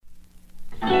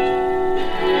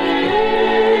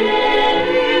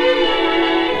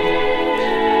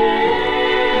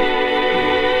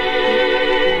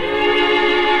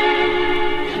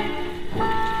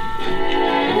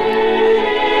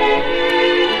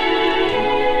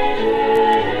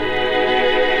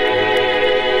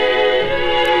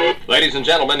Ladies and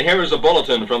gentlemen, here is a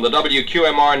bulletin from the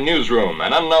WQMR newsroom.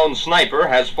 An unknown sniper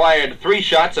has fired 3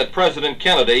 shots at President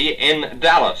Kennedy in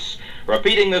Dallas.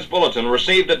 Repeating this bulletin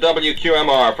received at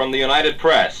WQMR from the United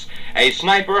Press. A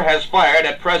sniper has fired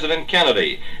at President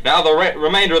Kennedy. Now the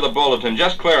remainder of the bulletin,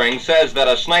 just clearing, says that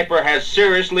a sniper has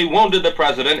seriously wounded the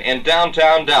president in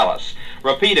downtown Dallas.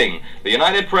 Repeating, the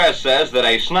United Press says that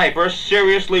a sniper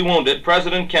seriously wounded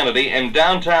President Kennedy in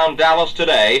downtown Dallas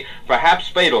today, perhaps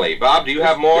fatally. Bob, do you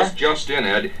have more? This just in,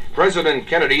 Ed. President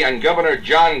Kennedy and Governor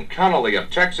John Connally of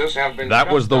Texas have been...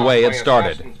 That was the way it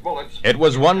started. It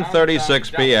was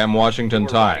 1:36 p.m. Washington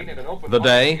time. The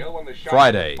day,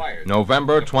 Friday,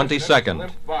 November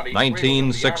 22nd,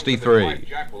 1963.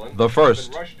 The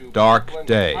first dark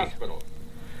day.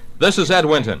 This is Ed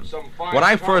Winton. When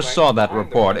I first saw that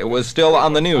report, it was still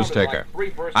on the news ticker.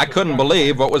 I couldn't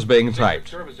believe what was being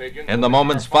typed. In the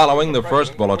moments following the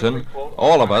first bulletin,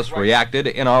 all of us reacted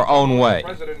in our own way.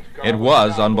 It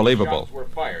was unbelievable.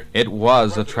 It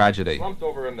was a tragedy.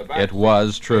 It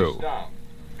was true.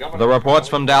 The reports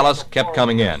from Dallas kept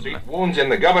coming in. Wounds in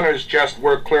the governor's chest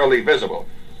were clearly visible.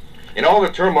 In all the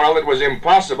turmoil, it was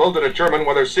impossible to determine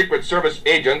whether Secret Service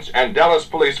agents and Dallas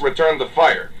police returned the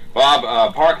fire.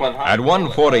 Bob, Parkland... At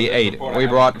 1:48, we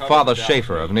brought Father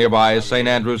Schaefer of nearby St.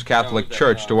 Andrew's Catholic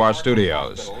Church to our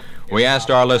studios. We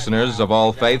asked our listeners of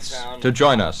all faiths to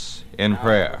join us in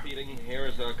prayer.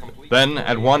 Then,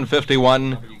 at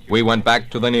 1:51, we went back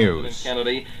to the news.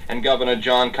 Kennedy and Governor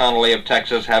John Connally of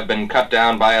Texas have been cut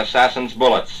down by assassins'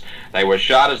 bullets. They were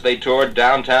shot as they toured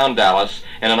downtown Dallas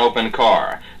in an open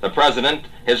car. The president,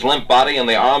 his limp body in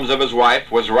the arms of his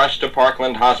wife, was rushed to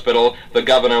Parkland Hospital. The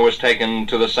governor was taken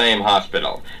to the same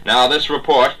hospital. Now, this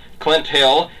report, Clint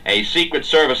Hill, a Secret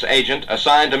Service agent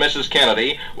assigned to Mrs.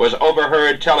 Kennedy, was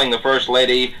overheard telling the First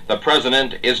Lady, "The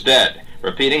president is dead."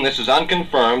 Repeating, this is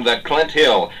unconfirmed that Clint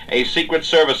Hill, a Secret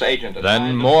Service agent...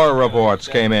 Then more reports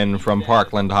came in from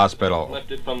Parkland Hospital.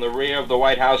 ...lifted from the rear of the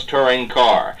White House touring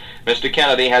car. Mr.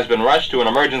 Kennedy has been rushed to an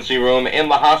emergency room in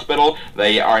the hospital.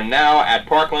 They are now at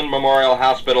Parkland Memorial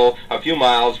Hospital, a few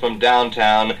miles from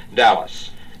downtown Dallas.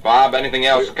 Bob, anything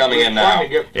else coming in now?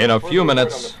 In a few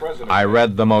minutes, I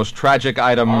read the most tragic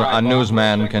item a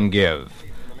newsman can give.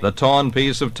 The torn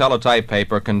piece of teletype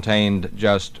paper contained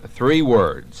just 3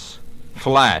 words.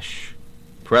 Flash.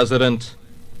 President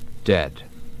dead.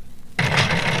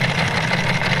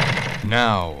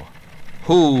 Now,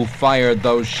 who fired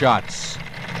those shots?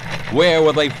 Where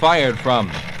were they fired from?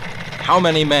 How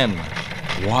many men?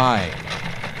 Why?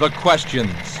 The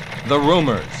questions, the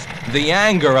rumors, the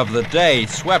anger of the day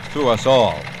swept through us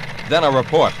all. Then a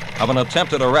report of an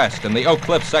attempted arrest in the Oak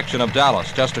Cliff section of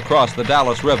Dallas, just across the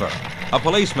Dallas River. A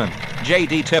policeman,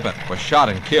 J.D. Tippett, was shot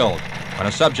and killed when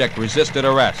a subject resisted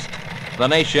arrest. The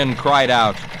nation cried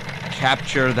out,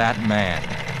 "Capture that man."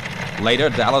 Later,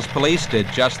 Dallas police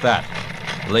did just that.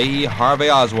 Lee Harvey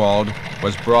Oswald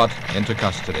was brought into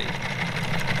custody.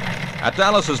 At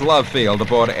Dallas's Love Field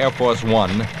aboard Air Force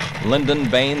One, Lyndon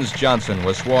Baines Johnson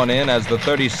was sworn in as the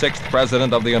 36th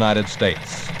President of the United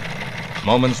States.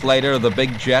 Moments later, the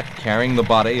big jet carrying the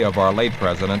body of our late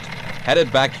president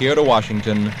headed back here to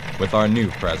Washington with our new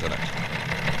president.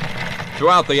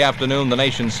 Throughout the afternoon, the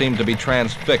nation seemed to be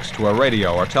transfixed to a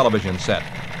radio or television set,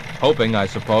 hoping, I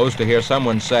suppose, to hear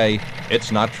someone say,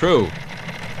 "It's not true."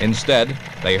 Instead,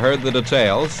 they heard the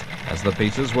details, as the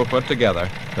pieces were put together,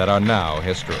 that are now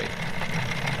history.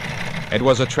 It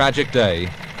was a tragic day,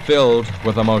 filled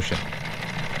with emotion.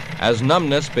 As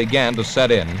numbness began to set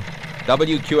in,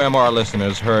 WQMR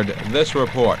listeners heard this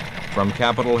report from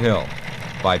Capitol Hill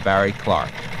by Barry Clark.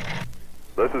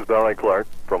 This is Barry Clark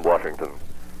from Washington.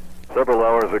 Several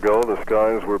hours ago, the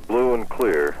skies were blue and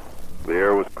clear. The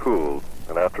air was cool,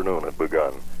 and afternoon had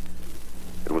begun.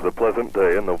 It was a pleasant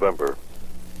day in November.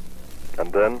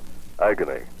 And then,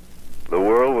 agony. The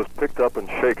world was picked up and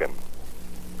shaken,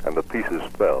 and the pieces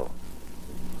fell.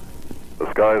 The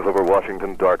skies over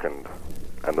Washington darkened,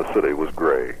 and the city was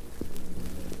gray.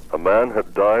 A man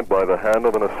had died by the hand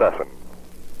of an assassin.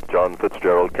 John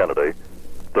Fitzgerald Kennedy,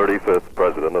 35th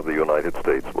President of the United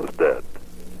States, was dead.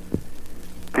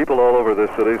 People all over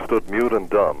this city stood mute and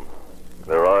dumb.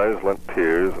 Their eyes lent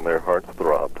tears and their hearts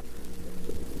throbbed.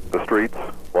 The streets,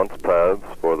 once paths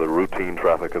for the routine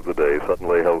traffic of the day,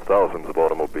 suddenly held thousands of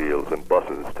automobiles and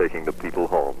buses taking the people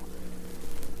home.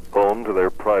 Home to their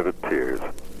private tears,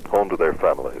 home to their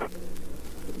families,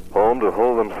 home to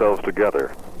hold themselves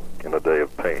together in a day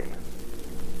of pain.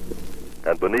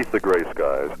 And beneath the gray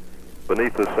skies,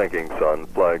 beneath the sinking sun,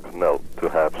 flags knelt to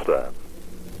half-staff.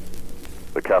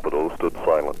 The Capitol stood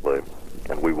silently,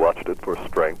 and we watched it for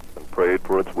strength and prayed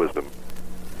for its wisdom.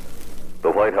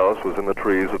 The White House was in the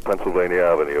trees of Pennsylvania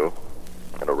Avenue,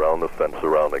 and around the fence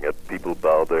surrounding it, people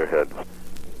bowed their heads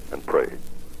and prayed.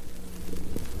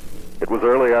 It was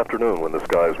early afternoon when the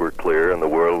skies were clear and the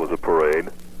world was a parade,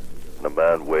 and a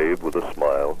man waved with a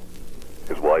smile,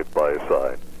 his wife by his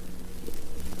side.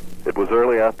 It was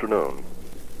early afternoon,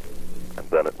 and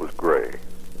then it was gray.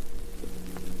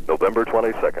 November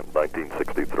 22nd,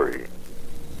 1963.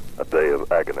 A day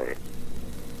of agony,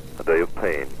 a day of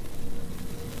pain,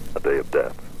 a day of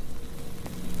death.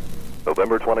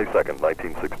 November 22nd,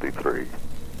 1963.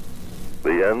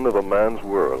 The end of a man's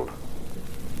world,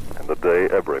 and the day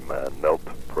every man knelt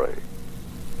to pray,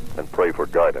 and pray for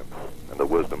guidance and the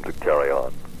wisdom to carry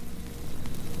on.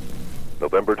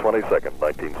 November 22nd,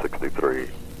 1963.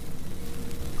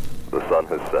 The sun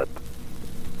has set.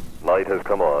 Night has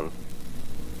come on.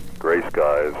 Gray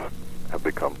skies have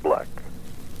become black.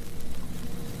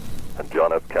 And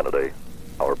John F. Kennedy,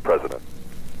 our president,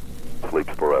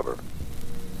 sleeps forever.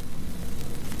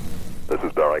 This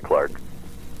is Barry Clark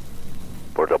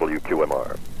for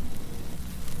WQMR.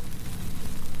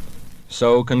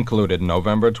 So concluded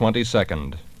November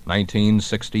 22nd,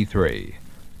 1963,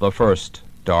 the first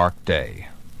dark day.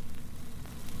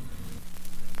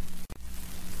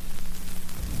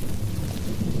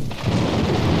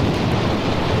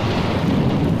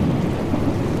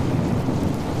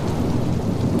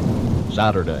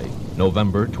 Saturday,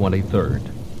 November 23rd,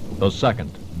 the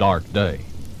second dark day.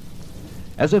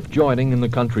 As if joining in the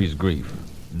country's grief,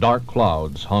 dark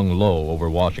clouds hung low over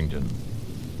Washington.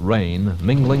 Rain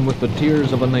mingling with the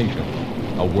tears of a nation,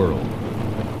 a world.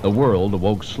 The world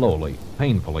awoke slowly,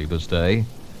 painfully this day,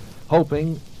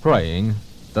 hoping, praying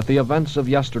that the events of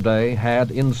yesterday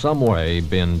had in some way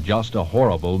been just a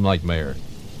horrible nightmare.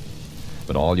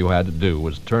 But all you had to do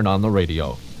was turn on the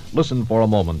radio, listen for a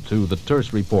moment to the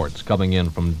terse reports coming in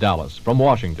from Dallas, from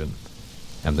Washington,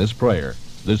 and this prayer,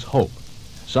 this hope,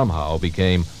 somehow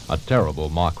became a terrible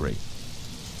mockery.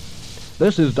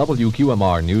 This is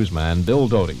WQMR newsman Bill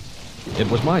Doty.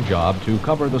 It was my job to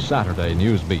cover the Saturday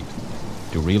news beat,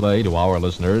 to relay to our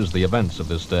listeners the events of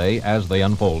this day as they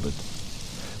unfolded.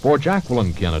 For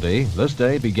Jacqueline Kennedy, this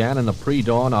day began in the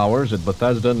pre-dawn hours at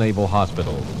Bethesda Naval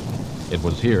Hospital. It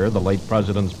was here the late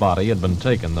president's body had been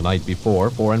taken the night before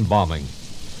for embalming.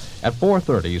 At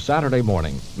 4:30 Saturday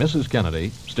morning, Mrs.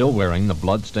 Kennedy, still wearing the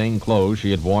blood-stained clothes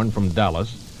she had worn from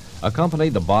Dallas,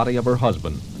 accompanied the body of her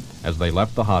husband as they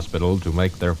left the hospital to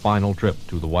make their final trip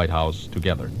to the White House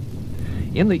together.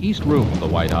 In the East Room of the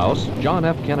White House, John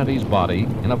F. Kennedy's body,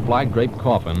 in a flag-draped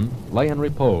coffin, lay in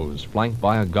repose, flanked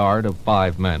by a guard of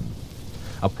 5 men.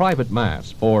 A private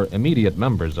mass for immediate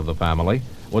members of the family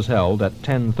was held at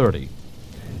 10:30.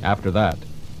 After that,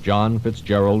 John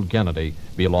Fitzgerald Kennedy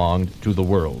belonged to the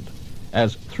world,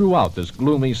 as throughout this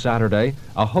gloomy Saturday,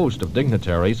 a host of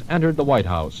dignitaries entered the White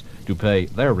House to pay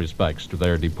their respects to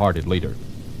their departed leader.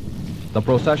 The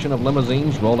procession of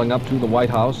limousines rolling up to the White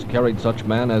House carried such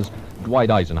men as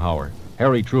Dwight Eisenhower,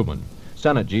 Harry Truman,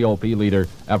 Senate GOP leader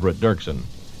Everett Dirksen,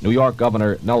 New York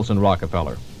Governor Nelson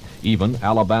Rockefeller. Even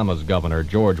Alabama's Governor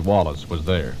George Wallace was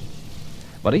there.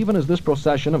 But even as this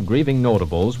procession of grieving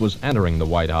notables was entering the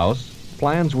White House,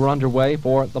 plans were underway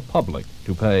for the public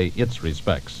to pay its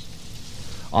respects.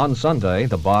 On Sunday,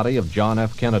 the body of John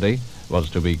F. Kennedy was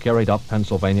to be carried up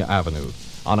Pennsylvania Avenue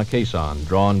on a caisson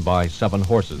drawn by 7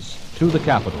 horses to the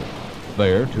Capitol,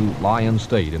 there to lie in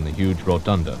state in the huge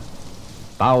rotunda.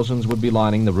 Thousands would be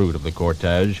lining the route of the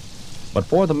cortege, but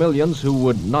for the millions who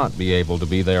would not be able to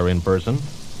be there in person,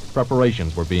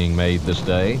 preparations were being made this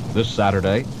day, this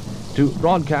Saturday, to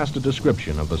broadcast a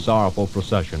description of the sorrowful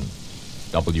procession.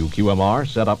 WQMR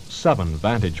set up 7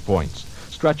 vantage points,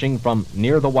 stretching from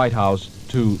near the White House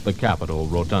to the Capitol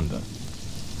Rotunda.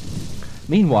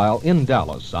 Meanwhile, in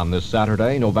Dallas, on this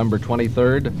Saturday, November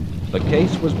 23rd, the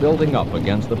case was building up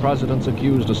against the president's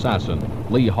accused assassin,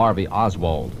 Lee Harvey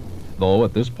Oswald, though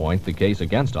at this point the case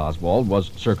against Oswald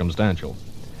was circumstantial.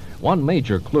 One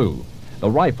major clue, the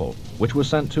rifle, which was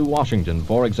sent to Washington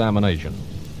for examination.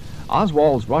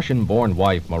 Oswald's Russian-born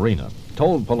wife, Marina,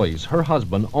 told police her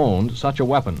husband owned such a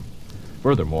weapon.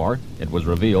 Furthermore, it was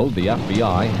revealed the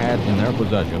FBI had in their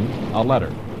possession a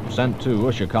letter sent to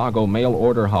a Chicago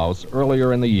mail-order house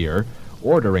earlier in the year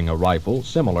ordering a rifle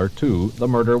similar to the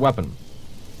murder weapon.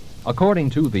 According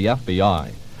to the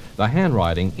FBI, the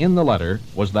handwriting in the letter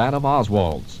was that of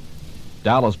Oswald's.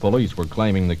 Dallas police were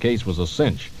claiming the case was a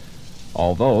cinch,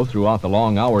 although throughout the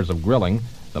long hours of grilling,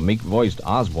 the meek-voiced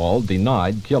Oswald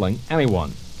denied killing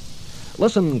anyone.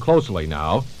 Listen closely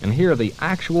now and hear the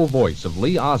actual voice of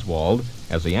Lee Oswald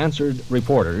as he answered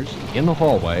reporters in the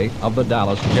hallway of the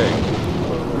Dallas jail.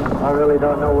 I really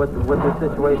don't know what the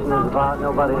situation is about.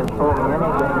 Nobody has told me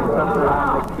anything except that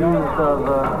I'm accused of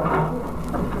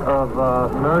of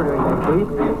murdering a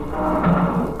policeman.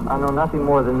 I know nothing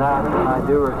more than that, and I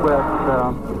do request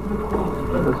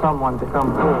for someone to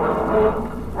come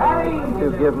forward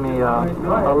to give me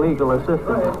a legal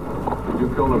assistance. Did you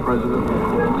kill the president?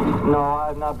 No, I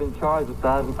have not been charged with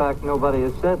that. In fact, nobody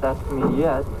has said that to me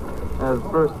yet. The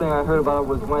first thing I heard about it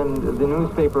was when the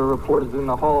newspaper reporters in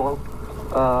the hall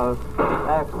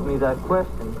asked me that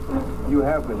question. You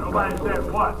have been. Nobody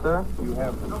said what? Sir? You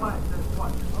have been. Nobody said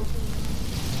what?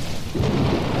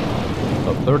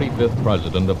 The 35th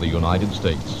President of the United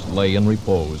States lay in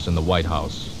repose in the White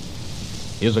House.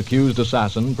 His accused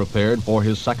assassin prepared for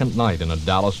his second night in a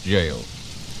Dallas jail.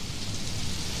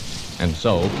 And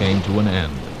so came to an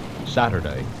end,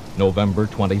 Saturday, November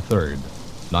 23rd,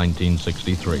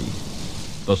 1963,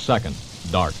 the second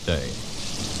dark day.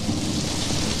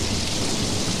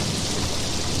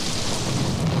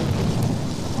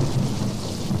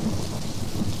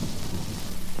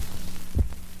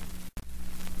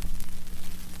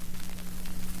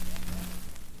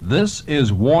 This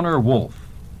is Warner Wolf.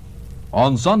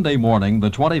 On Sunday morning,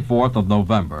 the 24th of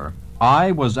November,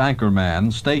 I was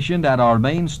anchorman stationed at our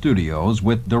main studios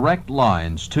with direct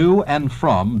lines to and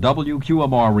from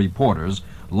WQMR reporters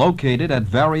located at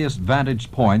various vantage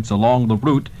points along the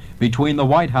route between the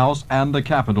White House and the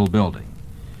Capitol building.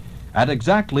 At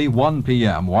exactly 1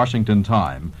 p.m. Washington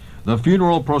time, the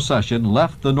funeral procession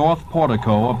left the north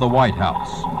portico of the White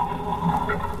House.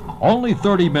 Only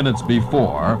 30 minutes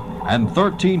before, and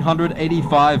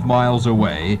 1,385 miles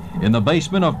away, in the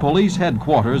basement of police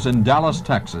headquarters in Dallas,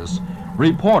 Texas,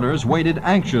 reporters waited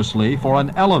anxiously for an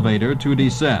elevator to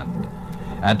descend.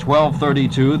 At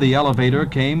 12:32, the elevator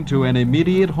came to an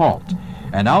immediate halt,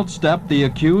 and out stepped the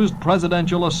accused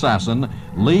presidential assassin,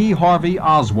 Lee Harvey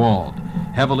Oswald,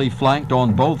 heavily flanked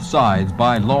on both sides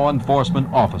by law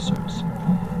enforcement officers.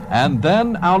 And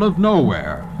then, out of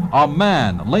nowhere, a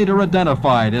man, later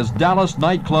identified as Dallas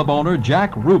nightclub owner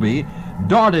Jack Ruby,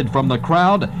 darted from the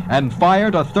crowd and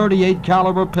fired a .38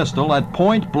 caliber pistol at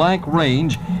point-blank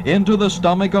range into the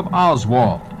stomach of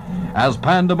Oswald. As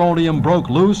pandemonium broke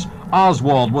loose,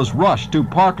 Oswald was rushed to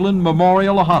Parkland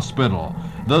Memorial Hospital,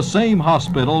 the same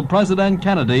hospital President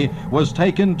Kennedy was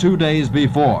taken 2 days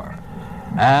before.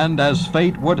 And as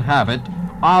fate would have it,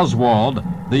 Oswald,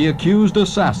 the accused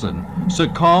assassin,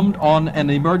 succumbed on an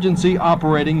emergency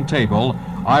operating table,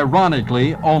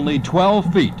 ironically only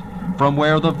 12 feet from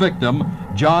where the victim,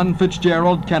 John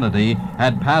Fitzgerald Kennedy,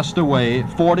 had passed away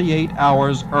 48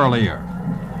 hours earlier.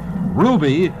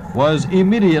 Ruby was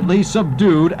immediately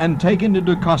subdued and taken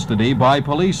into custody by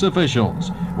police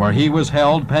officials, where he was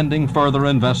held pending further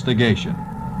investigation.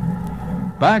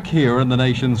 Back here in the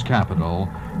nation's capital,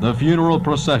 the funeral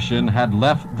procession had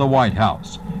left the White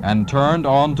House and turned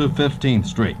on to 15th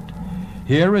Street.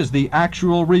 Here is the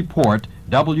actual report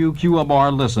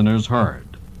WQMR listeners heard.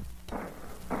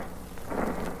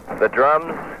 The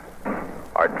drums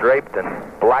are draped in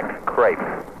black crepe.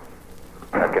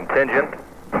 A contingent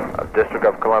of District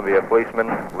of Columbia policemen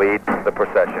lead the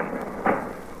procession,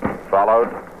 followed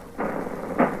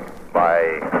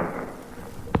by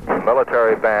a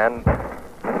military band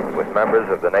with members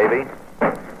of the Navy,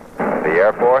 the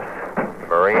Air Force, the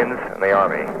Marines, and the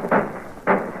Army.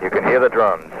 You can hear the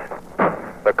drums,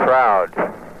 the crowd,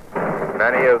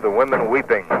 many of the women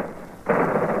weeping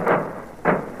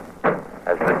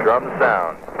as the drums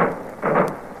sound.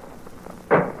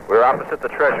 We're opposite the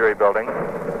Treasury building.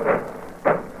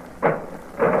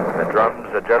 The drums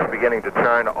are just beginning to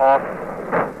turn off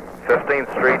 15th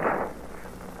Street,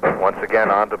 once again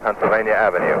onto Pennsylvania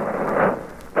Avenue.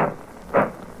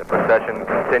 The procession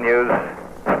continues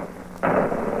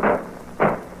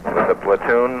with a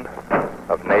platoon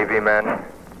of Navy men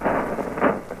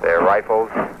with their rifles,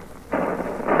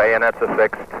 bayonets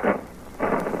affixed,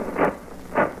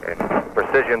 in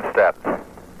precision step.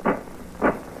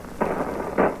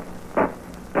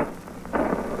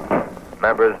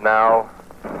 Members now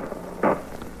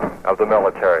of the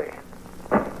military,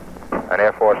 an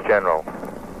Air Force general,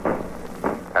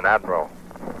 an admiral,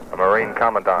 a Marine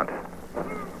commandant,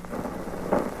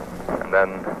 and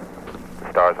then the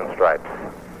Stars and Stripes,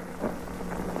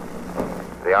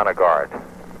 the Honor Guard,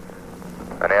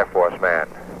 an Air Force man,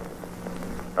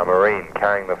 a Marine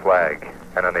carrying the flag,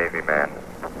 and a Navy man.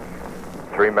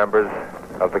 3 members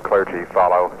of the clergy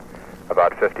follow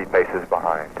about 50 paces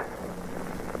behind.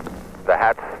 The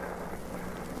hats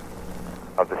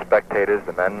of the spectators,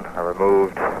 the men, are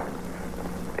removed.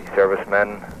 The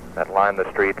servicemen that line the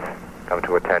streets come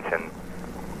to attention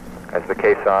as the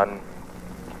caisson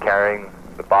carrying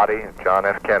the body of John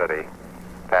F. Kennedy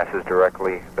passes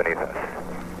directly beneath us.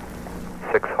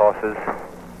 6 horses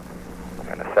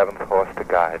and a 7th horse to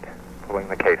guide circling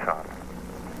the caisson.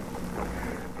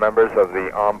 Members of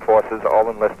the armed forces, all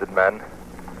enlisted men,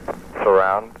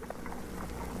 surround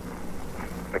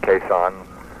the caisson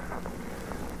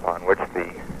on which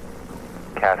the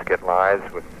casket lies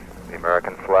with the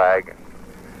American flag,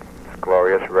 its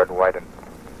glorious red, white, and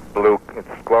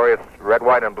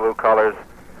blue colors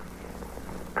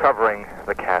covering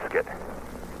the casket.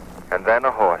 And then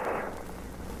a horse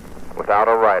without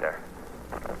a rider.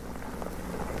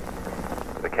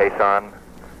 The caisson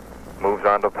moves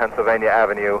onto Pennsylvania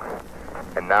Avenue,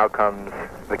 and now comes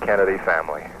the Kennedy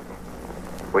family.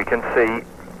 We can see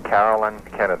Carolyn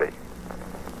Kennedy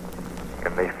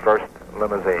in the first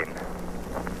limousine.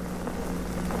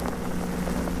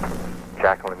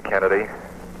 Jacqueline Kennedy,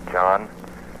 John,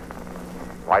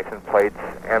 license plates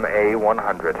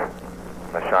MA100,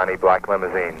 the shiny black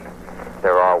limousine.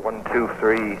 There are 1, 2,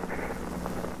 3,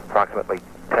 approximately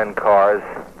 10 cars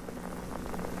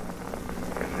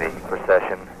in the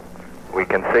procession. We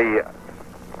can see,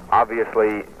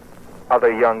 obviously,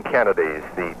 other young Kennedys,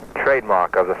 the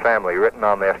trademark of the family written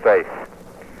on their face.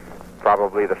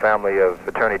 Probably the family of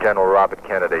Attorney General Robert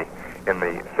Kennedy in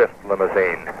the 5th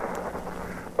limousine.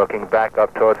 Looking back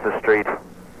up towards the street,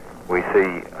 we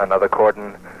see another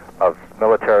cordon of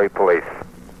military police.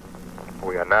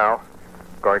 We are now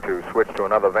going to switch to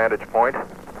another vantage point.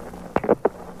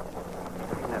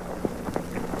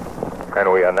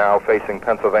 And we are now facing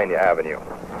Pennsylvania Avenue.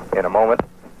 In a moment,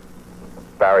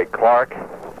 Barry Clark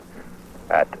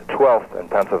at 12th and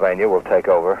Pennsylvania will take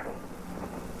over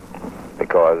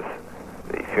because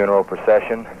the funeral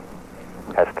procession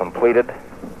has completed,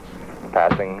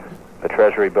 passing the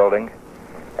Treasury Building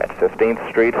at 15th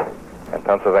Street and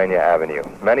Pennsylvania Avenue.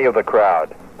 Many of the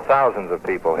crowd, thousands of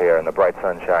people here in the bright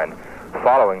sunshine,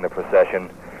 following the procession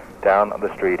down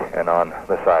the street and on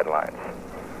the sidelines.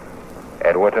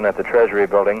 Ed Winton at the Treasury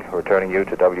Building, returning you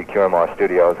to WQMR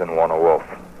Studios in Warner Wolf.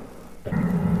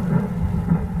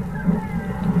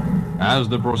 As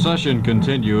the procession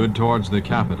continued towards the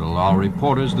Capitol, our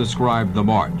reporters described the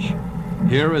march.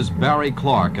 Here is Barry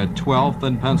Clark at 12th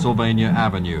and Pennsylvania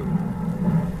Avenue.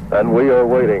 And we are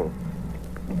waiting.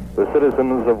 The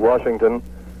citizens of Washington,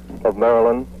 of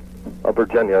Maryland, of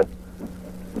Virginia,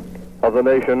 of the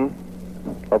nation,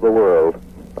 of the world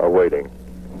are waiting.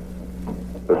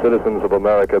 The citizens of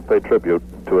America pay tribute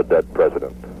to a dead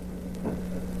president.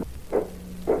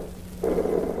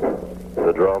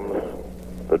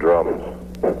 The drums,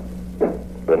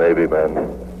 the Navy men,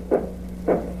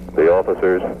 the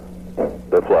officers,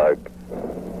 the flag,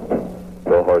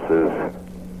 the horses,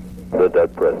 the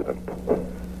dead president.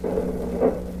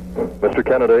 Mr.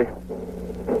 Kennedy,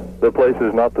 the place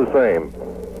is not the same.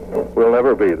 Will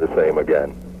never be the same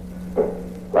again.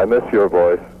 I miss your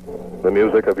voice, the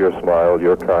music of your smile,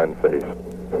 your kind face.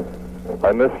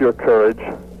 I miss your courage,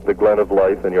 the glint of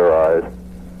life in your eyes.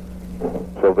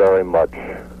 So very much,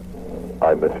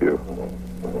 I miss you.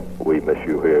 We miss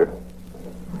you here.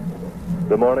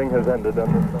 The morning has ended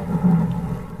and the sun...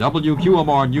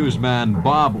 WQMR newsman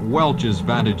Bob Welch's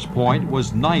vantage point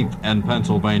was 9th and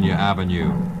Pennsylvania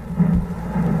Avenue.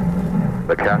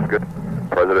 The casket,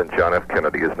 President John F.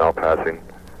 Kennedy, is now passing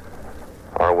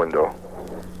our window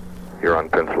here on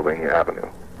Pennsylvania Avenue.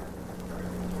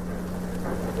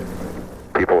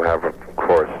 People have, of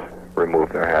course,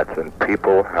 removed their hats, and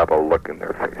people have a look in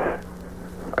their face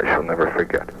I shall never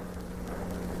forget.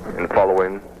 In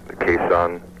following the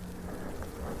caisson,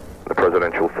 the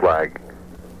presidential flag,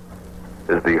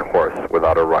 is the horse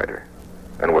without a rider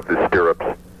and with the stirrups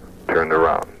turned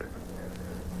around.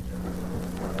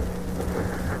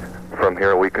 From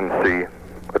here we can see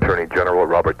Attorney General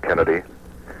Robert Kennedy.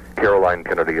 Caroline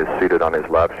Kennedy is seated on his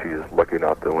lap. She is looking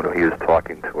out the window. He is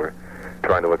talking to her,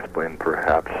 trying to explain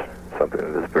perhaps something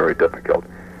that is very difficult.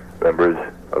 Members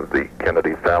of the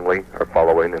Kennedy family are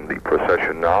following in the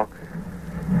procession now.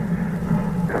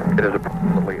 It is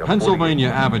approximately Pennsylvania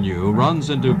Avenue runs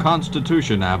into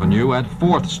Constitution Avenue at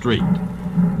 4th Street.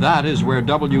 That is where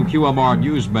WQMR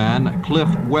newsman Cliff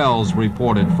Wells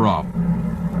reported from.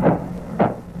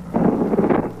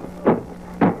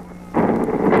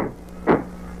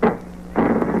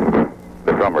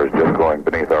 The drummers just going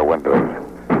beneath our windows.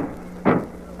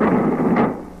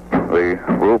 The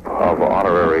group of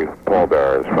honorary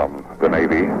pallbearers from the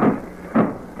Navy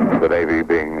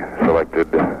being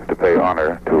selected to pay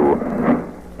honor to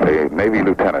a Navy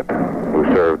lieutenant who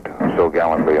served so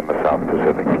gallantly in the South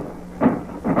Pacific.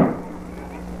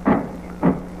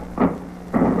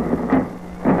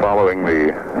 Following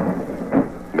the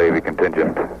Navy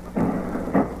contingent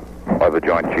are the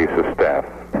Joint Chiefs of Staff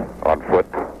on foot,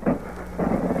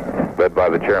 led by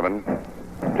the chairman,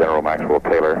 General Maxwell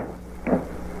Taylor,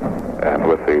 and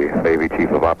with the Navy Chief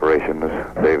of Operations,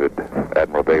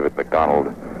 Admiral David McDonald,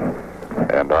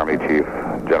 and Army Chief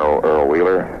General Earl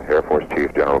Wheeler, Air Force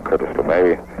Chief General Curtis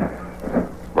LeMay,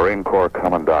 Marine Corps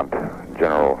Commandant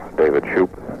General David Shoup,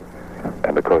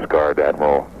 and the Coast Guard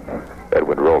Admiral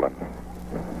Edward Rowland.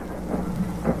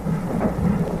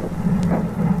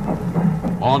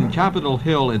 On Capitol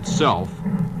Hill itself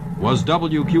was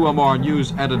WQMR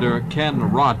News editor Ken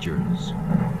Rogers.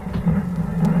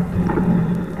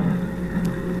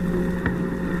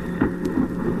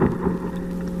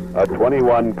 A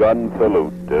 21-gun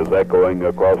salute is echoing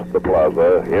across the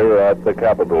plaza here at the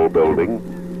Capitol building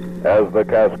as the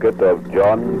casket of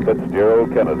John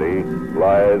Fitzgerald Kennedy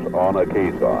lies on a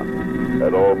caisson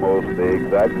at almost the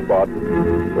exact spot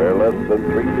where less than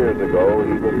 3 years ago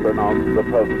he was pronounced the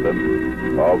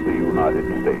President of the United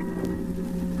States.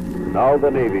 Now the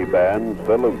Navy Band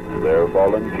salutes their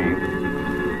fallen chief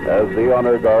as the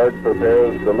honor guard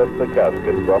prepares to lift the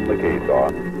casket from the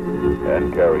caisson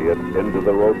and carry it into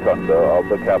the rotunda of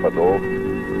the Capitol,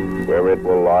 where it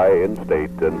will lie in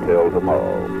state until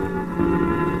tomorrow.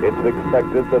 It's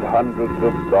expected that hundreds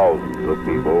of thousands of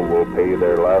people will pay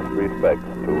their last respects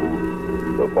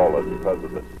to the fallen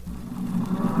president.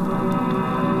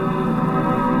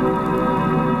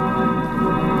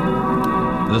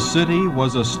 The city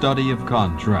was a study of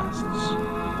contrasts.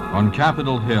 On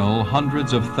Capitol Hill,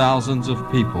 hundreds of thousands of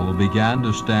people began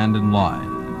to stand in line.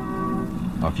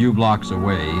 A few blocks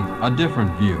away, a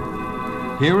different view.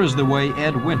 Here is the way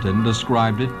Ed Winton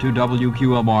described it to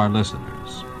WQMR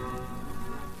listeners.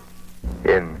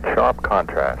 In sharp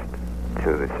contrast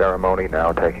to the ceremony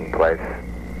now taking place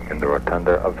in the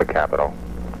rotunda of the Capitol,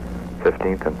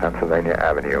 15th and Pennsylvania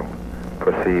Avenue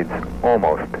proceeds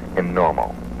almost in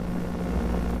normal.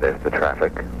 There's the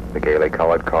traffic, the gaily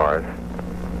colored cars,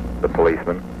 the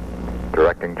policemen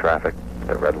directing traffic,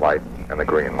 the red light and the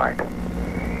green light.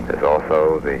 There's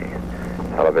also the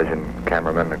television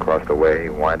cameramen across the way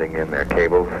winding in their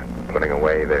cables, putting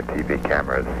away their TV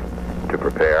cameras to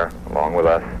prepare, along with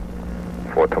us,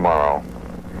 for tomorrow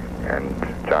and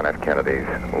John F. Kennedy's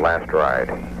last ride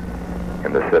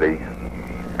in the city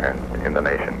and in the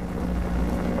nation,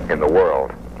 in the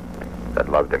world that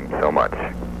loved him so much.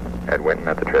 Ed Winton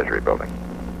at the Treasury Building.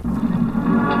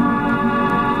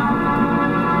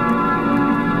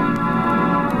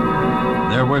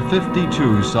 There were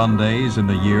 52 Sundays in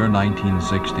the year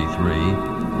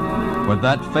 1963, but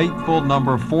that fateful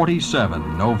number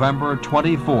 47, November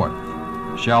 24th,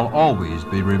 shall always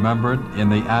be remembered in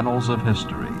the annals of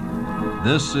history.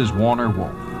 This is Warner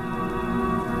Wolf.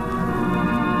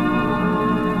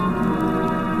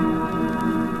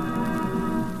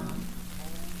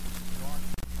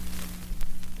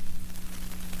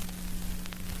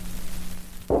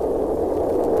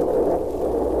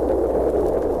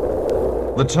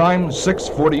 The time,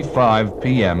 6:45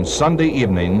 p.m., Sunday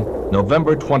evening,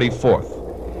 November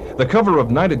 24th. The cover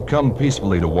of night had come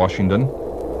peacefully to Washington.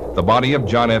 The body of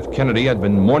John F. Kennedy had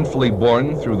been mournfully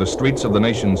borne through the streets of the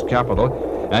nation's capital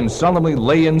and solemnly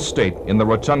lay in state in the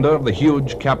rotunda of the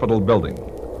huge Capitol building.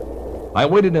 I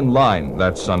waited in line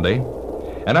that Sunday,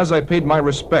 and as I paid my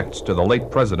respects to the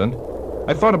late president,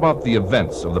 I thought about the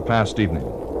events of the past evening.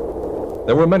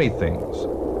 There were many things.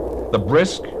 The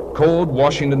brisk, cold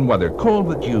Washington weather, cold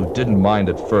that you didn't mind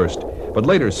at first, but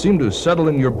later seemed to settle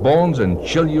in your bones and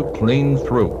chill you clean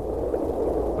through.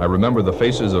 I remember the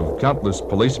faces of countless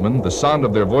policemen, the sound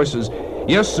of their voices.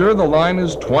 Yes, sir, the line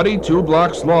is 22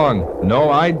 blocks long. No,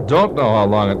 I don't know how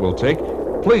long it will take.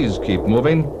 Please keep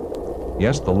moving.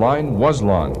 Yes, the line was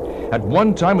long. At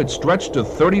one time it stretched to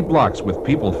 30 blocks with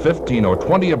people 15 or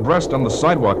 20 abreast on the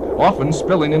sidewalk, often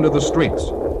spilling into the streets.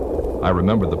 I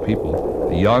remember the people,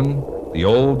 the young, the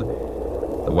old,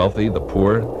 the wealthy, the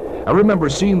poor. I remember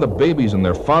seeing the babies in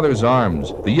their father's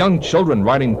arms, the young children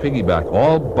riding piggyback,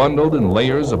 all bundled in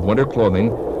layers of winter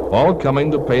clothing, all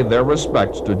coming to pay their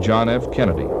respects to John F.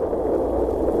 Kennedy.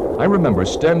 I remember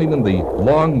standing in the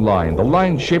long line, the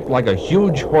line shaped like a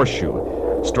huge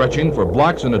horseshoe, stretching for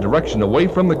blocks in a direction away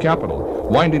from the Capitol,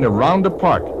 winding around a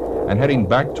park and heading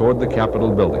back toward the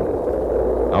Capitol building.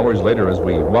 Hours later, as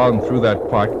we wound through that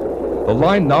park, the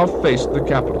line now faced the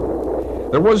Capitol.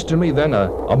 There was to me then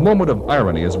a moment of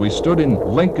irony as we stood in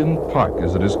Lincoln Park,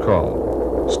 as it is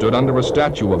called, stood under a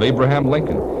statue of Abraham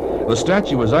Lincoln. The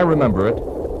statue, as I remember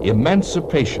it,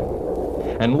 Emancipation.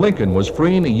 And Lincoln was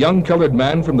freeing a young colored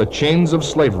man from the chains of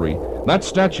slavery. That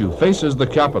statue faces the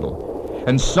Capitol,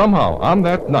 and somehow on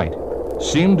that night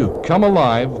seemed to come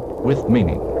alive with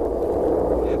meaning.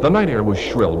 The night air was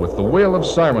shrill with the wail of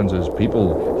sirens as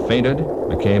people fainted,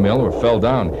 became ill, or fell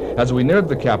down. As we neared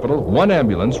the Capitol, one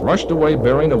ambulance rushed away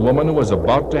bearing a woman who was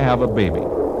about to have a baby.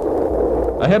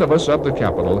 Ahead of us at the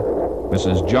Capitol,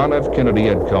 Mrs. John F. Kennedy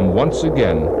had come once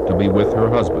again to be with her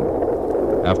husband.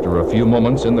 After a few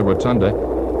moments in the rotunda,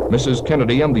 Mrs.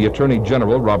 Kennedy and the Attorney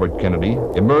General, Robert Kennedy,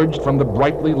 emerged from the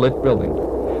brightly lit building.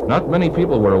 Not many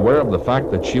people were aware of the fact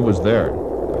that she was there.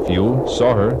 A few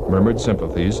saw her, murmured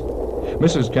sympathies.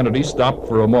 Mrs. Kennedy stopped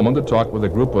for a moment to talk with a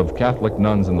group of Catholic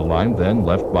nuns in the line, then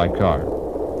left by car.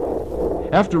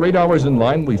 After 8 hours in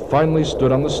line, we finally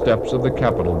stood on the steps of the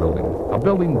Capitol building, a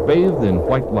building bathed in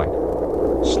white light.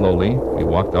 Slowly, we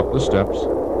walked up the steps,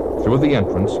 through the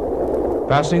entrance,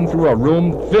 passing through a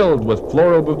room filled with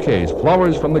floral bouquets,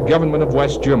 flowers from the government of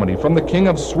West Germany, from the King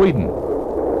of Sweden,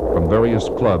 from various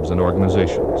clubs and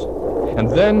organizations. And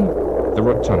then, the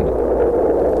rotunda.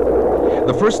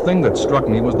 The first thing that struck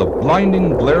me was the blinding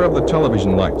glare of the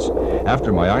television lights.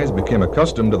 After my eyes became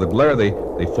accustomed to the glare, they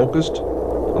focused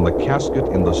on the casket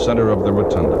in the center of the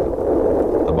rotunda.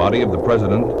 The body of the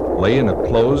president lay in a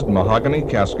closed mahogany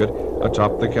casket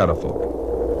atop the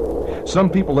catafalque. Some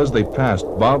people, as they passed,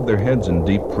 bowed their heads in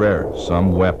deep prayer.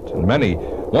 Some wept, and many,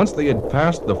 once they had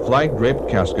passed the flag-draped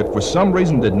casket, for some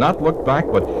reason did not look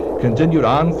back, but continued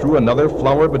on through another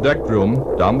flower-bedecked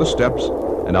room, down the steps,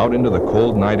 and out into the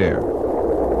cold night air.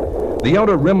 The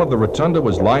outer rim of the rotunda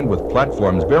was lined with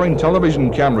platforms bearing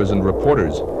television cameras and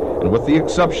reporters, and with the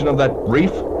exception of that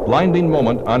brief, blinding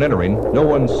moment on entering, no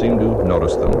one seemed to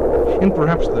notice them. In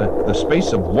perhaps the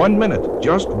space of 1 minute,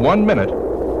 just 1 minute,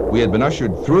 we had been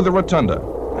ushered through the rotunda,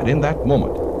 and in that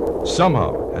moment,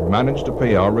 somehow had managed to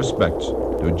pay our respects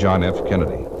to John F.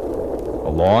 Kennedy. A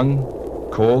long,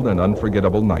 cold, and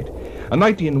unforgettable night. A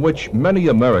night in which many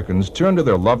Americans turned to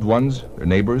their loved ones, their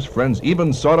neighbors, friends,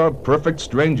 even sought out perfect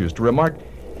strangers to remark,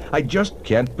 "I just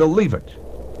can't believe it."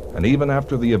 And even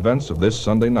after the events of this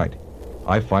Sunday night,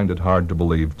 I find it hard to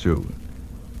believe, too.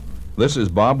 This is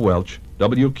Bob Welch,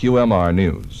 WQMR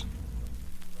News.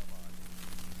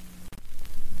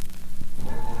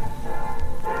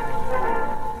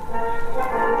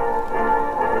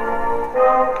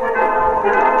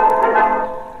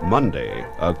 Monday,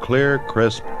 a clear,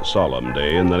 crisp, solemn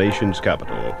day in the nation's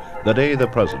capital, the day the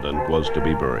president was to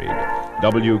be buried.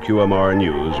 WQMR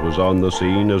News was on the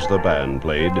scene as the band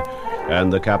played,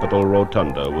 and the Capitol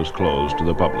Rotunda was closed to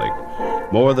the public.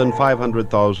 More than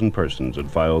 500,000 persons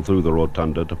had filed through the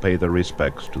rotunda to pay their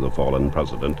respects to the fallen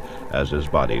president as his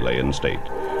body lay in state.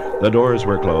 The doors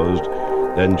were closed,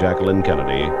 then Jacqueline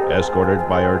Kennedy, escorted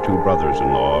by her two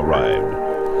brothers-in-law, arrived.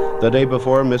 The day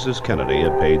before, Mrs. Kennedy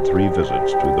had paid 3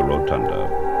 visits to the rotunda.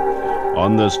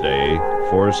 On this day,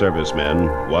 4 servicemen,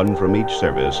 one from each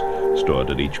service, stood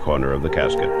at each corner of the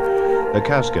casket. The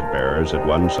casket bearers at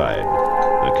one side.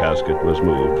 The casket was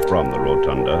moved from the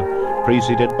rotunda,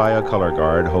 preceded by a color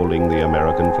guard holding the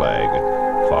American flag,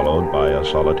 followed by a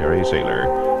solitary sailor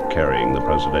carrying the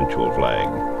presidential flag.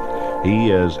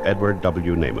 He is Edward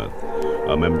W. Namath,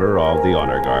 a member of the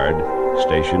Honor Guard,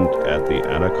 stationed at the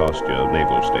Anacostia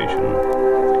Naval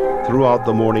Station. Throughout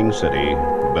the morning city,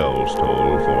 bells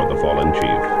toll for the fallen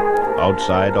chief.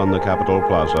 Outside on the Capitol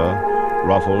Plaza,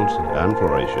 ruffles and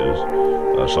flourishes,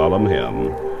 a solemn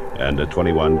hymn, and a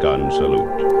 21-gun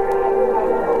salute.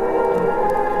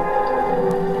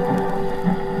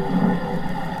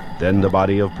 Then the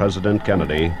body of President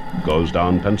Kennedy goes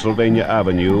down Pennsylvania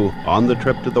Avenue on the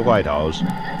trip to the White House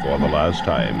for the last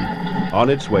time, on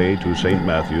its way to St.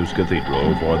 Matthew's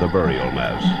Cathedral for the burial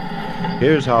mass.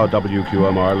 Here's how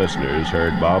WQMR listeners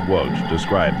heard Bob Welch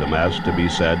describe the mass to be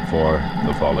said for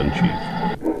the fallen chief.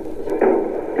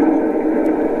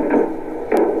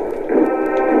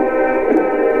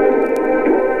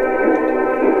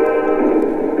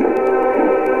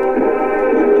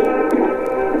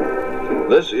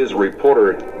 This is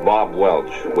reporter Bob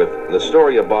Welch with the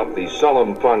story about the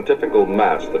solemn pontifical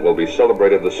mass that will be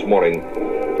celebrated this morning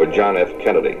for John F.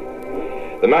 Kennedy.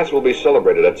 The mass will be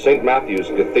celebrated at St. Matthew's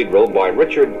Cathedral by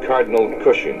Richard Cardinal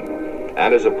Cushing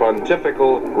and is a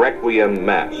pontifical requiem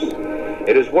mass.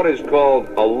 It is what is called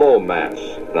a low mass.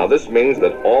 Now this means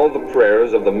that all the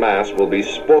prayers of the mass will be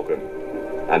spoken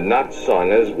and not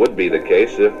sung as would be the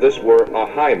case if this were a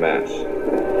high mass.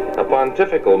 A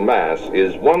pontifical mass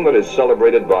is one that is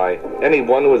celebrated by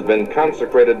anyone who has been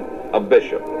consecrated a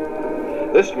bishop.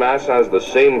 This mass has the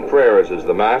same prayers as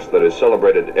the mass that is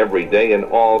celebrated every day in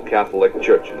all Catholic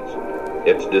churches.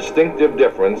 Its distinctive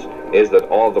difference is that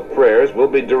all the prayers will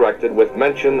be directed with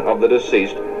mention of the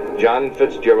deceased John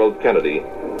Fitzgerald Kennedy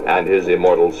and his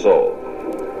immortal soul.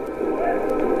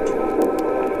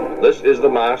 This is the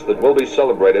mass that will be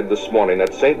celebrated this morning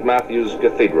at St. Matthew's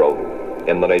Cathedral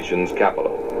in the nation's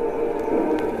capital.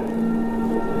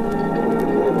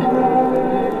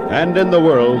 And in the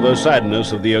world, the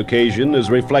sadness of the occasion is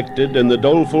reflected in the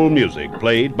doleful music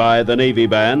played by the Navy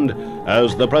Band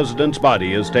as the President's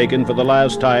body is taken for the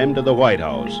last time to the White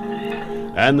House.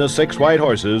 And the 6 white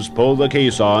horses pull the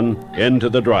caisson into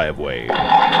the driveway.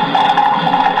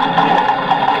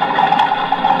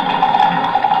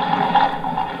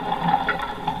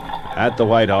 At the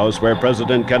White House, where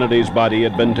President Kennedy's body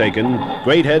had been taken,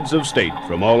 great heads of state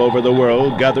from all over the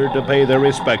world gathered to pay their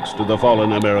respects to the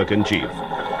fallen American chief.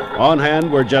 On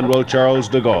hand were General Charles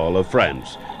de Gaulle of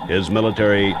France, his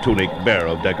military tunic bare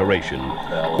of decoration,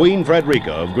 Queen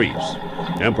Frederica of Greece,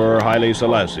 Emperor Haile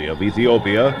Selassie of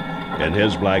Ethiopia, in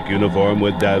his black uniform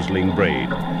with dazzling braid,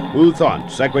 U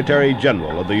Thant, Secretary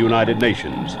General of the United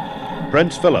Nations,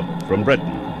 Prince Philip from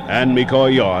Britain, and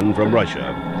Mikoyan from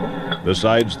Russia.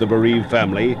 Besides the bereaved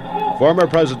family, former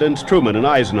Presidents Truman and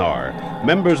Eisenhower,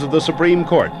 members of the Supreme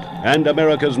Court, and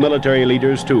America's military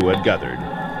leaders too had gathered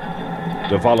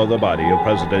to follow the body of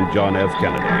President John F.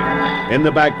 Kennedy. In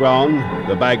the background,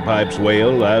 the bagpipes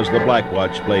wail as the Black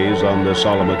Watch plays on this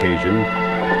solemn occasion,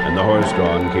 and the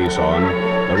horse-drawn caisson,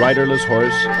 the riderless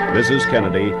horse, Mrs.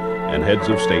 Kennedy, and heads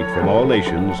of state from all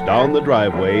nations down the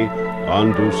driveway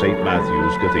onto St.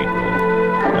 Matthew's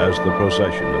Cathedral. As the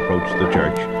procession approached the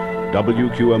church,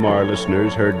 WQMR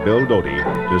listeners heard Bill Doty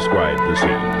describe the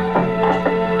scene.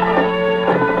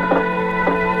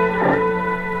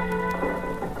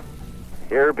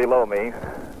 Here below me,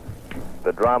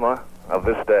 the drama of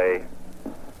this day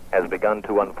has begun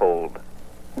to unfold.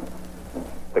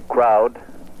 The crowd,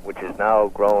 which has now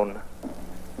grown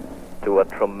to a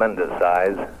tremendous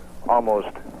size, almost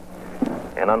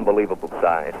an unbelievable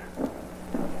size,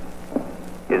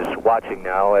 is watching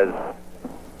now as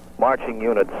marching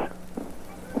units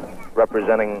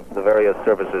representing the various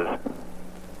services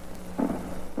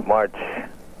march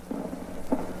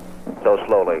so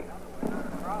slowly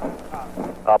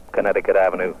up Connecticut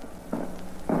Avenue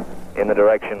in the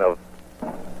direction of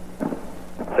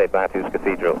St. Matthew's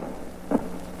Cathedral.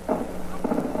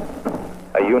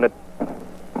 A unit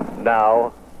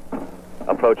now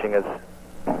approaching us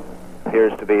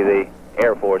appears to be the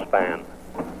Air Force Band.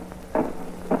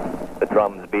 The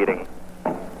drums beating,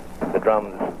 the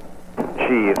drums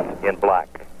sheathed in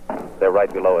black. They're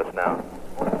right below us now.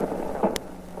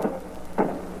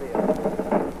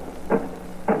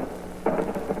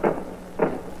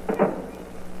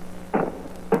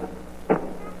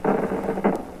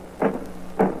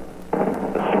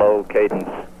 The slow cadence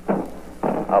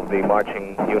of the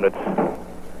marching units.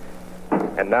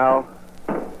 And now,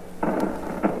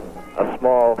 a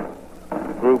small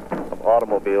group of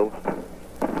automobiles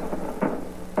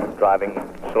driving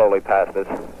slowly past us.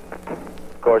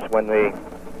 Of course, when the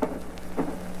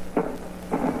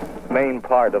main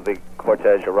part of the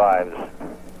cortege arrives,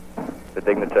 the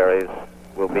dignitaries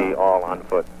will be all on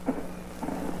foot.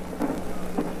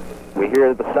 We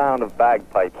hear the sound of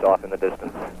bagpipes off in the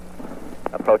distance,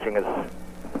 approaching us,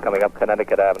 coming up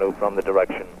Connecticut Avenue from the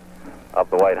direction of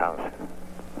the White House.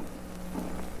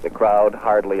 The crowd,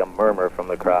 hardly a murmur from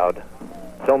the crowd.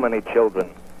 So many children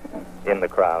in the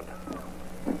crowd,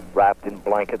 wrapped in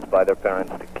blankets by their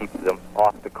parents to keep them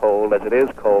off the cold, as it is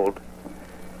cold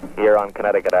here on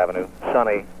Connecticut Avenue.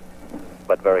 Sunny,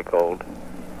 but very cold.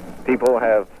 People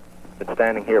have been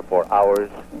standing here for hours.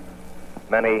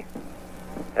 Many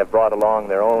have brought along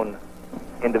their own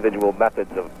individual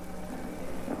methods of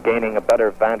gaining a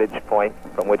better vantage point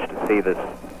from which to see this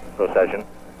procession.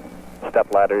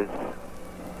 Step ladders,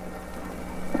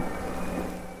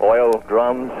 oil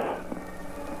drums.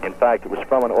 In fact, it was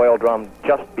from an oil drum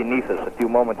just beneath us a few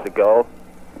moments ago.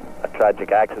 A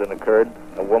tragic accident occurred.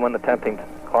 A woman attempting to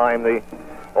climb the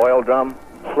oil drum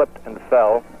slipped and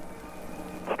fell,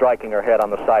 striking her head on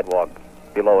the sidewalk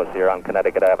below us here on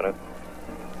Connecticut Avenue.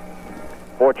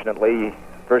 Fortunately,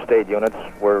 first aid units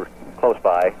were close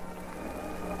by,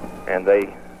 and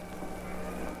they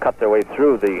cut their way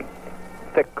through the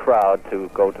thick crowd to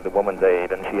go to the woman's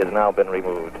aid, and she has now been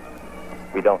removed.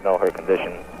 We don't know her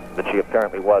condition, but she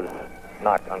apparently was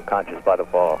knocked unconscious by the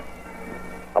fall.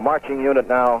 A marching unit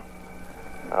now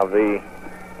of the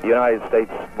United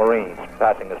States Marines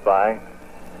passing us by.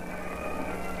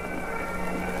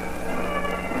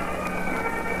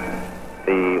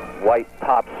 The white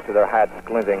tops to their hats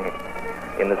glinting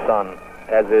in the sun,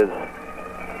 as is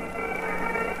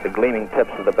the gleaming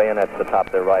tips of the bayonets atop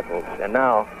their rifles. And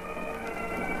now,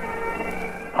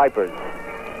 pipers,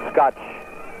 Scotch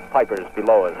pipers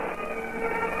below us.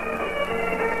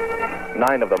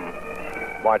 9 of them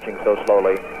marching so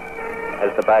slowly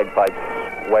as the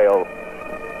bagpipes wail.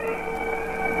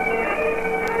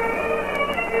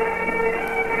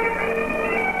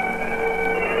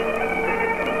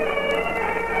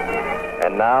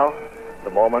 And now, the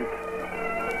moment,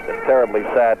 the terribly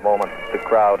sad moment the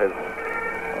crowd has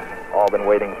all been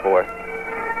waiting for.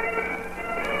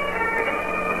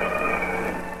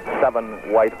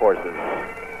 7 white horses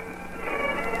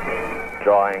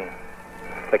drawing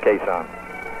the caisson,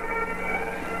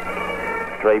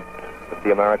 draped with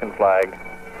the American flag,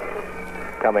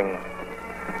 coming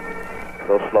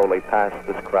so slowly past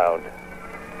this crowd.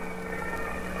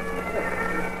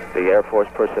 The Air Force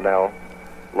personnel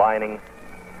lining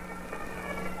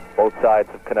both sides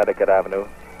of Connecticut Avenue,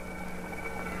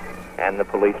 and the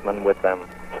policemen with them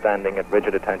standing at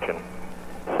rigid attention,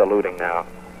 saluting now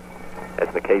as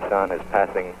the caisson is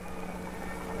passing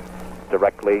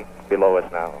directly below us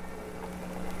now.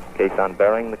 Caisson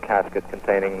bearing the casket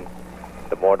containing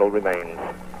the mortal remains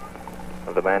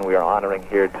of the man we are honoring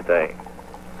here today,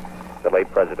 the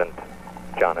late President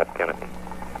John F. Kennedy.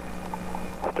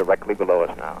 It's directly below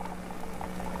us now.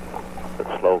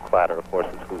 The slow clatter of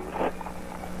horses' hooves,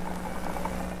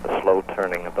 the slow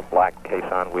turning of the black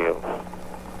caisson wheels.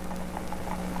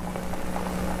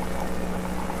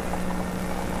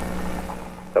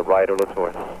 The riderless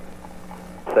horse,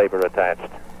 saber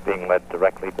attached, being led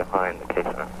directly behind the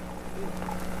caisson.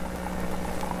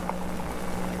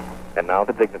 And now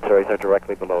the dignitaries are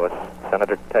directly below us.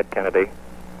 Senator Ted Kennedy,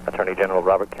 Attorney General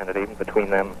Robert Kennedy, between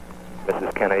them,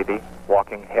 Mrs. Kennedy,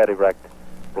 walking head erect,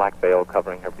 black veil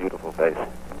covering her beautiful face,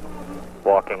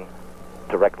 walking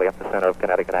directly up the center of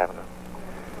Connecticut Avenue.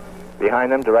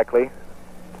 Behind them directly,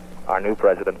 our new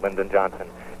president, Lyndon Johnson.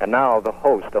 And now the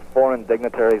host of foreign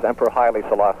dignitaries, Emperor Haile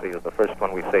Selassie is the first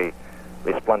one we see,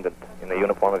 resplendent in the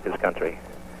uniform of his country.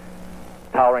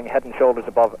 Towering head and shoulders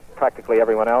above practically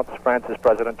everyone else, France's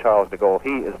President Charles de Gaulle.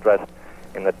 He is dressed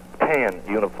in the tan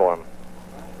uniform.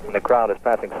 And the crowd is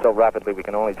passing so rapidly we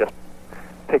can only just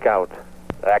pick out.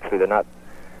 Actually, they're not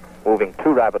moving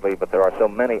too rapidly, but there are so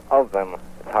many of them,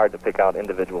 it's hard to pick out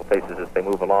individual faces as they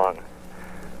move along.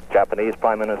 Japanese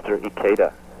Prime Minister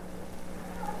Ikeda.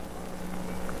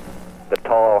 The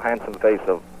tall, handsome face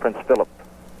of Prince Philip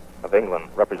of England,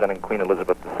 representing Queen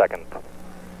Elizabeth II.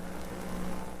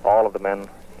 All of the men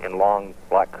in long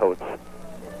black coats,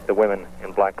 the women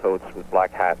in black coats with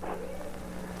black hats.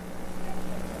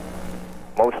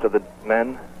 Most of the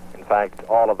men, in fact,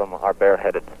 all of them are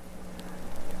bareheaded,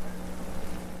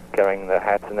 carrying their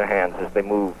hats in their hands as they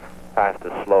move past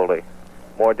us slowly.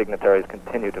 More dignitaries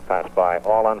continue to pass by,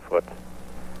 all on foot,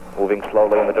 moving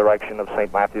slowly in the direction of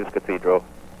St. Matthew's Cathedral,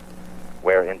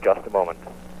 where in just a moment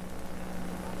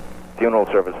funeral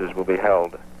services will be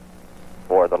held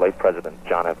for the late President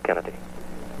John F. Kennedy.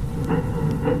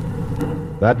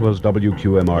 That was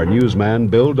WQMR newsman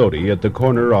Bill Doty at the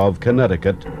corner of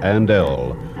Connecticut and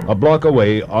L, a block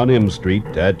away on M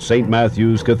Street at St.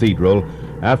 Matthew's Cathedral.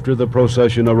 After the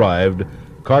procession arrived,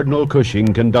 Cardinal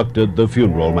Cushing conducted the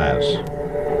funeral mass.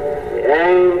 The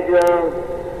angel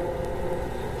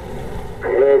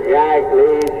is like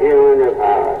legion of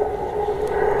heart.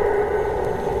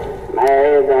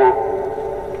 May the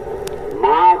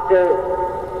martyrs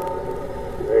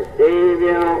receive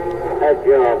you at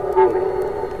your coming.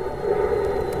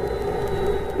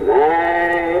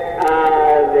 May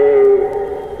the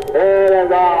Spirit of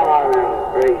God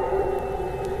increase,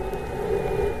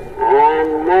 and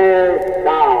may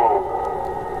thou,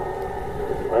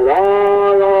 with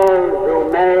all those who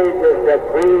made the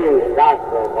supreme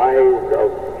sacrifice of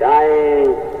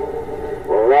dying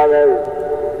for others,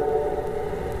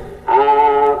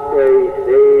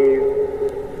 receive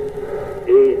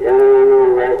eternal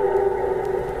rest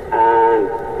and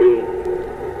peace.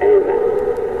 Amen.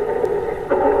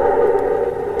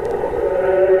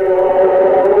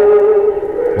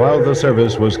 While the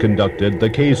service was conducted, the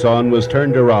caisson was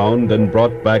turned around and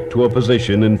brought back to a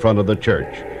position in front of the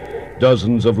church.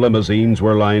 Dozens of limousines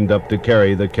were lined up to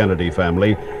carry the Kennedy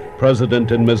family,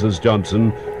 President and Mrs.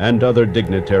 Johnson, and other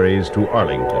dignitaries to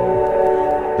Arlington.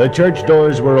 The church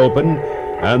doors were open,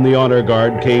 and the honor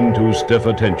guard came to stiff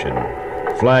attention.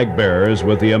 Flag bearers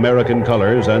with the American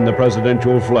colors and the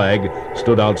presidential flag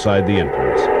stood outside the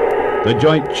entrance. The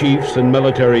Joint Chiefs and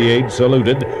military aides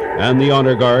saluted, and the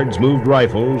honor guards moved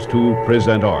rifles to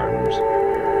present arms.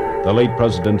 The late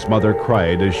president's mother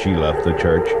cried as she left the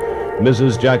church.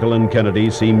 Mrs. Jacqueline Kennedy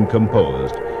seemed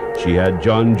composed. She had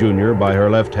John Jr. by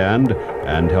her left hand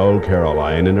and held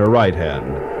Caroline in her right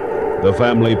hand. The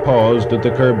family paused at the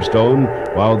curbstone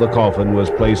while the coffin was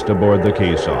placed aboard the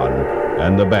caisson,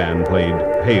 and the band played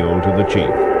Hail to the Chief.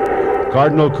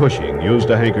 Cardinal Cushing used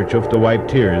a handkerchief to wipe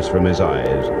tears from his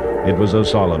eyes. It was a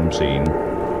solemn scene.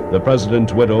 The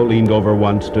president's widow leaned over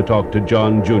once to talk to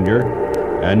John Jr.,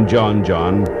 and John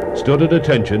stood at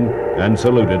attention and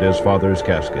saluted his father's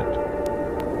casket.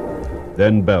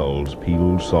 Then bells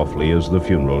pealed softly as the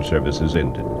funeral services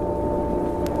ended.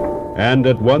 And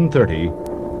at 1:30,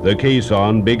 the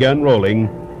caisson began rolling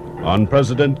on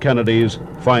President Kennedy's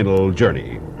final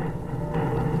journey.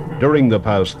 During the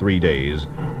past 3 days,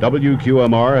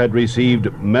 WQMR had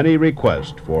received many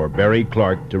requests for Barry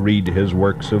Clark to read his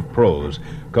works of prose,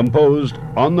 composed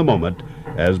on the moment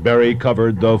as Barry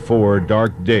covered the 4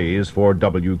 dark days for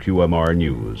WQMR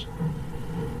News.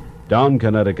 Down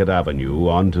Connecticut Avenue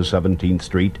onto 17th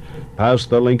Street, past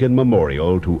the Lincoln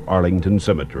Memorial to Arlington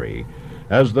Cemetery,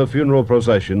 as the funeral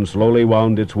procession slowly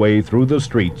wound its way through the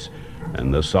streets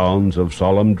and the sounds of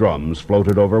solemn drums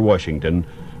floated over Washington,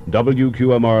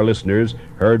 WQMR listeners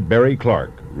heard Barry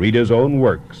Clark read his own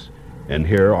works, and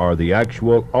here are the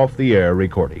actual off-the-air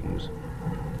recordings.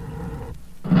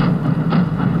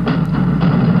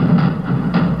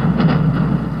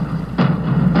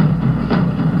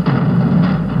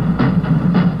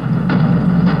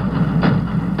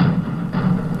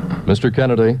 Mr.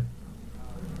 Kennedy,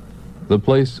 the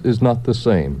place is not the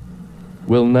same,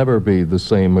 will never be the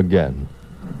same again.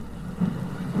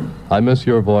 I miss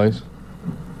your voice,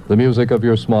 the music of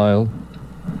your smile,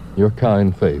 your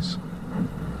kind face.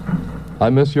 I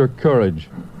miss your courage,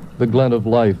 the glint of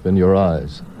life in your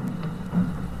eyes.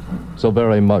 So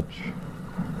very much,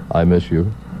 I miss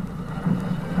you.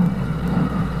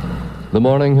 The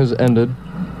morning has ended,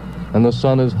 and the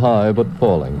sun is high but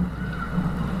falling.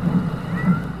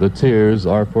 The tears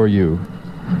are for you.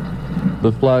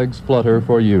 The flags flutter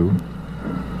for you.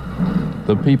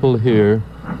 The people here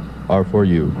are for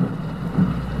you.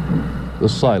 The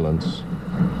silence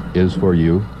is for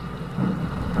you.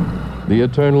 The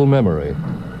eternal memory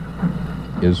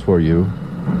is for you.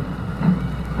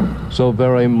 So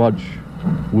very much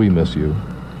we miss you.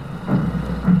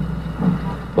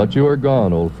 But you are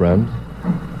gone, old friend,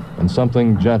 and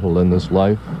something gentle in this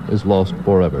life is lost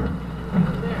forever.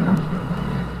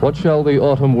 What shall the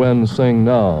autumn wind sing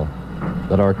now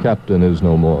that our captain is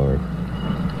no more?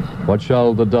 What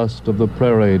shall the dust of the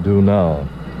prairie do now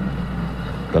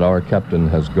that our captain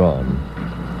has gone?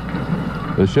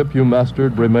 The ship you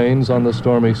mastered remains on the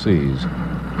stormy seas.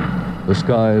 The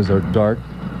skies are dark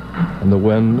and the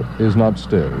wind is not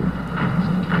still,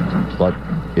 but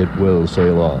it will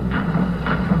sail on.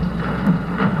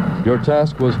 Your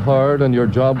task was hard and your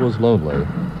job was lonely.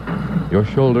 Your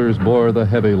shoulders bore the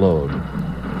heavy load.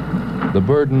 The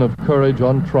burden of courage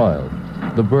on trial,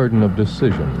 the burden of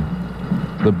decision,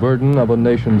 the burden of a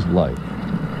nation's life.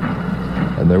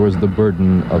 And there was the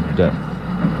burden of death,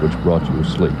 which brought you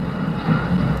sleep.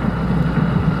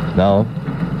 Now,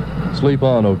 sleep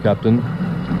on, O Captain,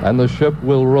 and the ship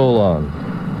will roll on.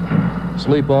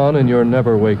 Sleep on in your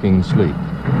never-waking sleep,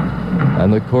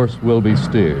 and the course will be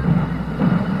steered.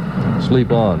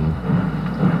 Sleep on,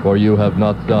 for you have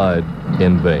not died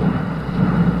in vain.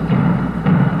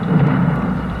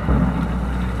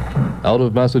 Out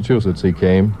of Massachusetts he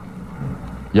came.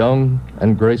 Young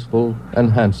and graceful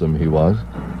and handsome he was.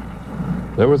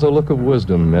 There was a look of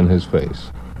wisdom in his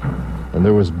face, and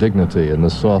there was dignity in the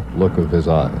soft look of his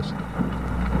eyes.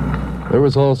 There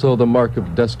was also the mark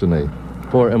of destiny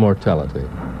for immortality.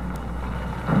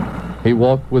 He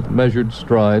walked with measured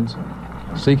strides,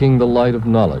 seeking the light of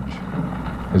knowledge.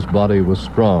 His body was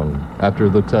strong after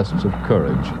the tests of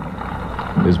courage.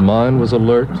 His mind was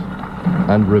alert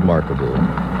and remarkable.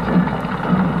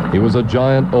 He was a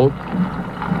giant oak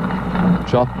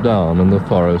chopped down in the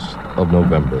forests of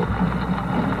November.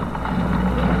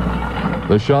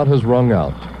 The shot has rung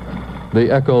out.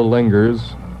 The echo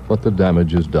lingers, but the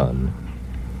damage is done.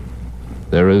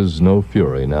 There is no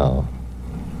fury now.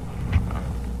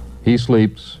 He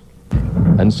sleeps,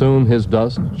 and soon his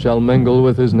dust shall mingle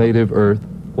with his native earth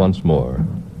once more.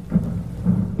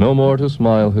 No more to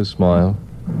smile his smile,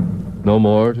 no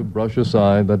more to brush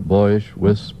aside that boyish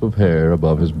wisp of hair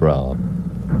above his brow.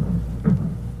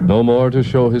 No more to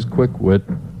show his quick wit,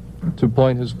 to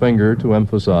point his finger to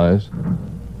emphasize,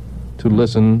 to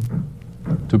listen,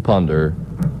 to ponder,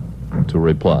 to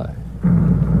reply.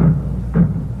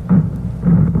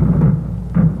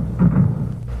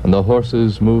 And the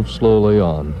horses move slowly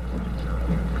on.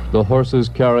 The horses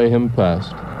carry him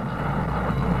past.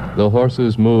 The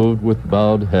horses moved with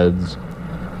bowed heads,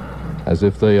 as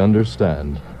if they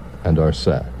understand and are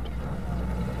sad.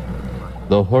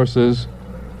 The horses,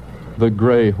 the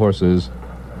gray horses,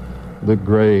 the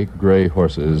gray, gray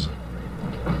horses,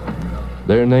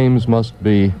 their names must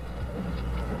be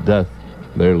Death,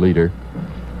 their leader,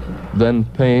 then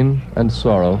pain and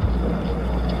sorrow,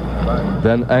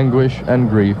 then anguish and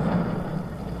grief,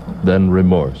 then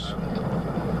remorse.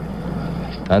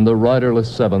 And the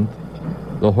riderless seventh,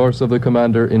 the horse of the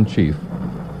commander-in-chief,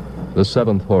 the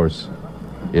seventh horse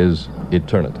is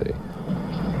eternity.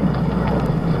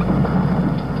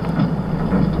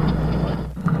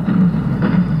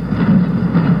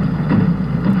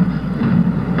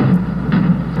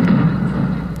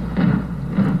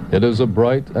 It is a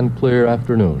bright and clear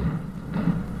afternoon.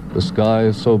 The sky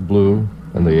is so blue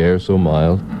and the air so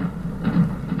mild,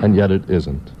 and yet it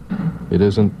isn't. It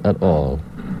isn't at all.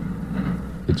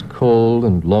 It's cold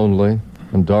and lonely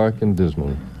and dark and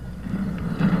dismal.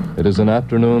 It is an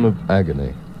afternoon of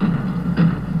agony.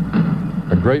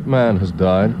 A great man has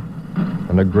died,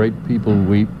 and a great people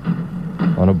weep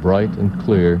on a bright and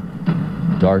clear,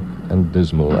 dark and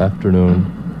dismal afternoon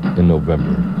in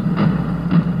November.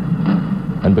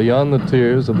 And beyond the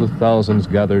tears of the thousands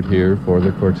gathered here for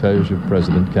the cortege of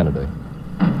President Kennedy,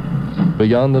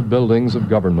 beyond the buildings of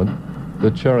government,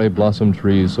 the cherry blossom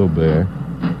trees so bare,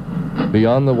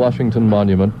 beyond the Washington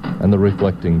Monument and the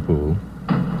reflecting pool,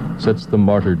 sits the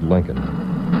martyred Lincoln,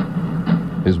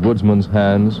 his woodsman's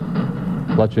hands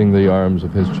clutching the arms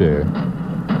of his chair,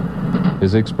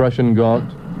 his expression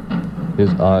gaunt,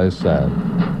 his eyes sad.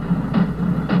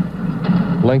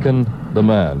 Lincoln the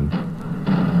man,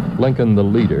 Lincoln the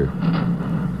leader,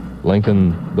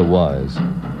 Lincoln the wise,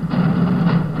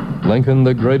 Lincoln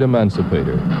the great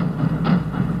emancipator.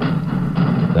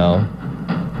 Now,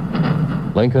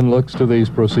 Lincoln looks to these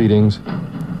proceedings,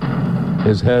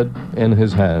 his head in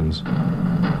his hands,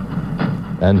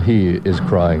 and he is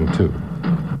crying too.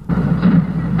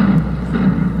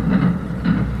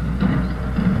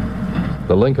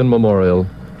 The Lincoln Memorial,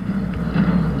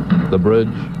 the bridge,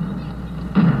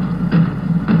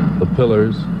 the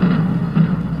pillars,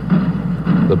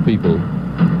 the people,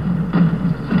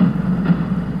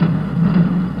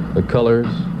 the colors,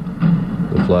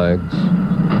 the flags,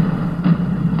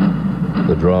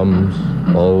 the drums,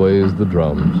 always the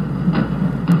drums,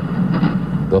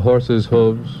 the horses'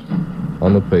 hooves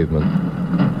on the pavement,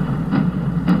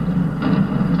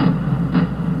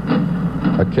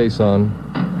 a caisson,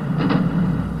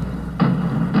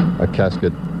 a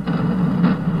casket,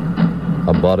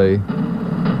 a body,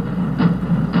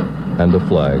 and a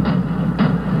flag.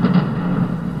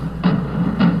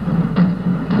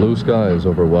 Blue skies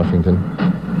over Washington,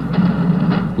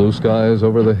 blue skies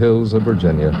over the hills of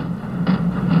Virginia,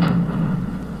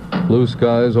 blue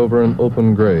skies over an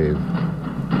open grave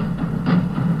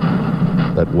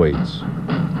that waits.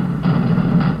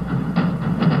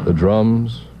 The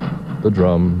drums, the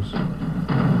drums,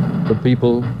 the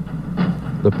people,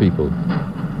 the people.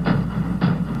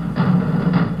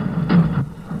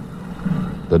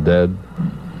 The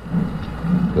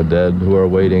dead who are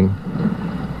waiting,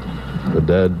 the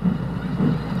dead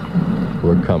who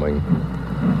are coming.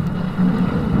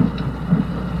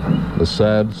 The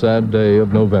sad, sad day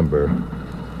of November,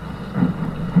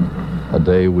 a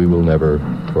day we will never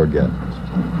forget.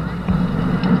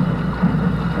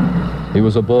 He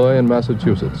was a boy in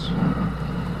Massachusetts.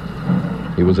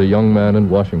 He was a young man in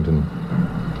Washington.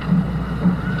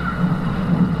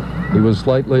 He was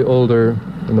slightly older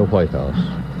in the White House.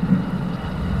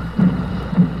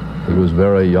 He was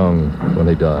very young when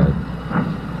he died.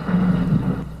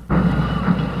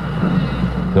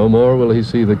 No more will he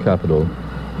see the Capitol.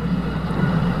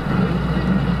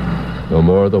 No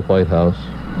more the White House.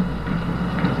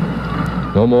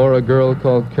 No more a girl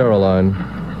called Caroline.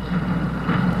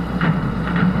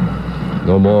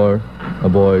 No more a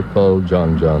boy called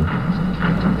John John.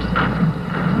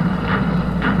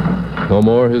 No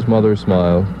more his mother's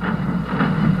smile.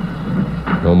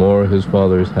 No more his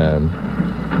father's hand.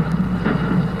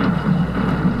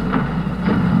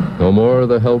 No more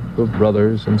the help of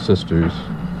brothers and sisters.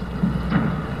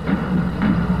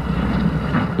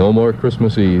 No more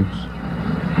Christmas Eves.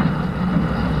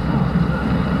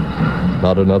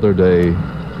 Not another day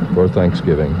for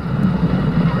Thanksgiving.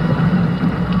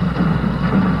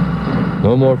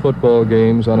 No more football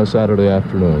games on a Saturday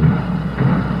afternoon.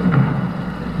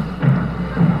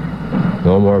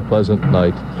 No more pleasant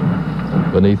night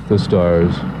beneath the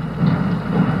stars.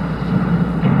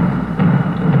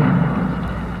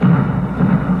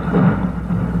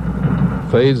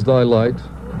 Fades thy light,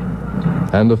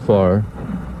 and afar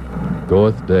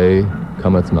goeth day,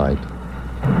 cometh night,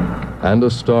 and a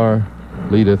star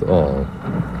leadeth all,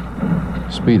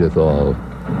 speedeth all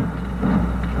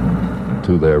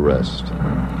to their rest.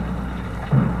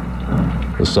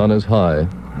 The sun is high,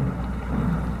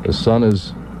 the sun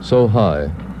is so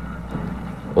high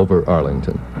over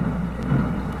Arlington.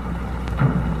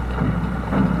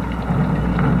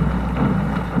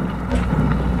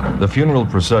 The funeral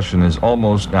procession is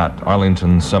almost at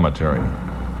Arlington Cemetery.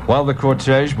 While the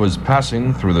cortege was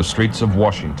passing through the streets of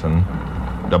Washington,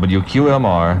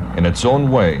 WQMR, in its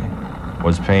own way,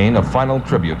 was paying a final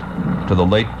tribute to the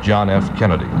late John F.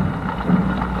 Kennedy.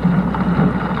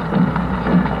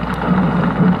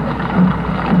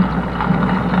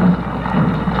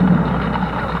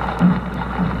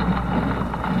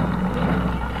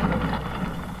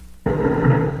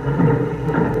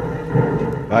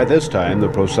 By this time, the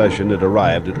procession had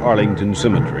arrived at Arlington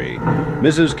Cemetery.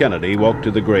 Mrs. Kennedy walked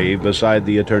to the grave beside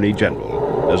the Attorney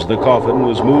General. As the coffin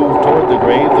was moved toward the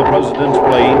grave, the President's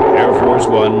plane, Air Force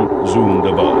One, zoomed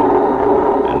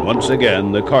above. And once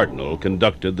again, the Cardinal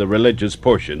conducted the religious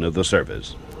portion of the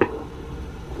service. In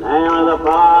the name of the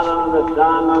Father, and the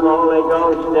Son, and the Holy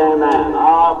Ghost, amen.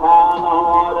 Our Father, who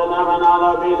art in heaven,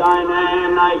 hallowed be thy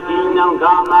name. Thy kingdom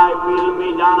come, thy will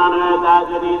be done on earth as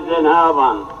it is in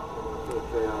heaven.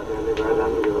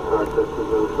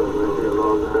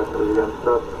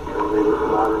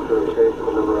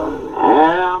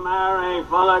 Hail Mary,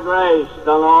 full of grace,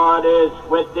 the Lord is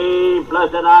with thee.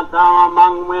 Blessed art thou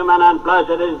among women, and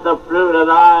blessed is the fruit of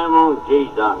thy womb,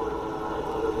 Jesus.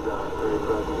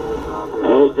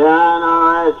 Eternal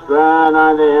rest grant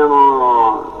unto him, O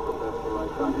Lord.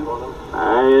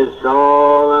 And his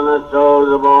soul and the souls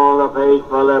of all the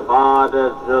faithful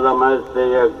departed through the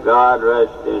mercy of God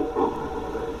rest in peace.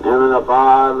 In the name of the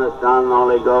Father, and the Son, and the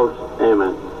Holy Ghost.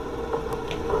 Amen.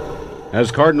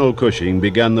 As Cardinal Cushing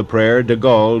began the prayer, de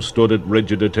Gaulle stood at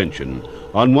rigid attention.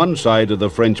 On one side of the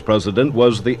French president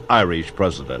was the Irish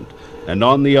president, and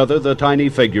on the other the tiny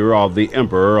figure of the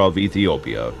Emperor of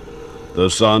Ethiopia. The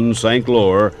sun sank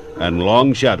lower, and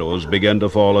long shadows began to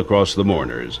fall across the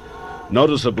mourners.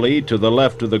 Noticeably, to the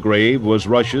left of the grave was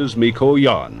Russia's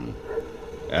Mikoyan.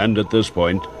 And at this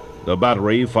point, the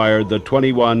battery fired the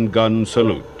 21-gun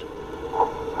salute.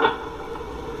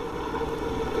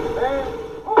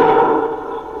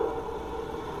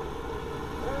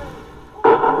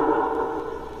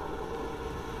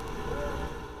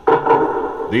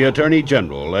 The Attorney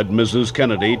General led Mrs.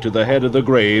 Kennedy to the head of the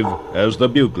grave as the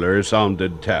bugler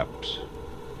sounded taps.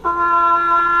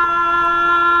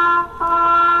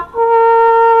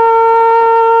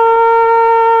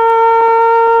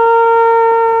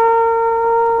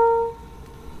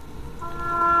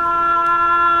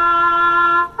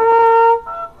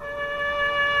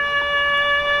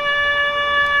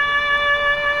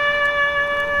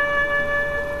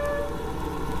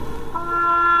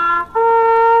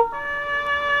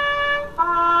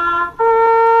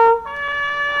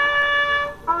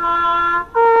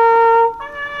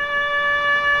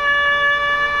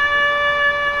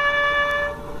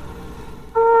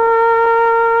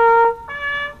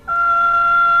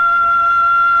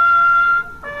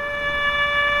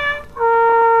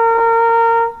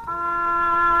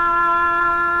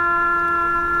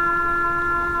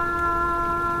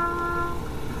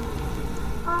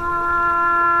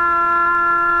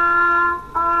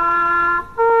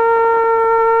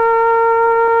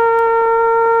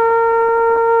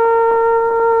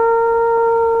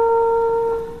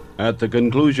 At the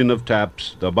conclusion of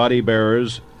taps, the body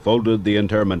bearers folded the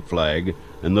interment flag,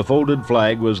 and the folded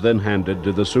flag was then handed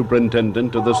to the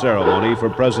superintendent of the ceremony for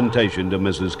presentation to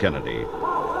Mrs. Kennedy.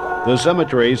 The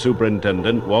cemetery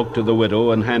superintendent walked to the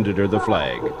widow and handed her the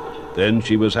flag. Then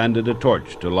she was handed a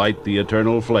torch to light the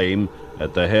eternal flame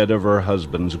at the head of her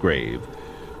husband's grave.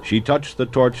 She touched the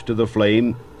torch to the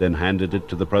flame, then handed it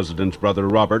to the president's brother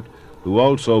Robert, who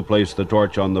also placed the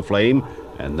torch on the flame,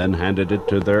 and then handed it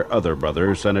to their other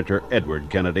brother, Senator Edward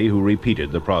Kennedy, who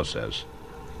repeated the process.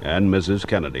 And Mrs.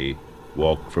 Kennedy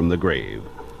walked from the grave.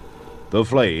 The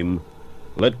flame,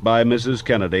 lit by Mrs.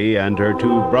 Kennedy and her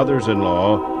two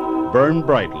brothers-in-law, burned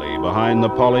brightly behind the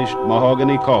polished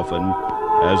mahogany coffin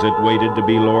as it waited to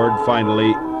be lowered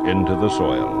finally into the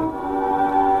soil.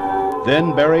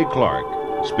 Then Barry Clark,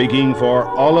 speaking for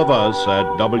all of us at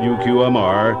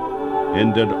WQMR,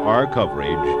 ended our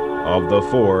coverage of the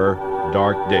 4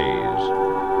 dark days.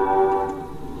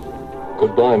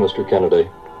 Goodbye, Mr. Kennedy.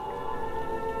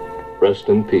 Rest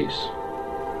in peace.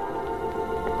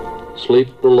 Sleep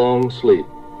the long sleep.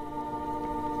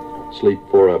 Sleep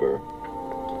forever.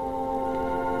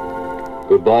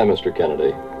 Goodbye, Mr.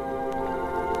 Kennedy.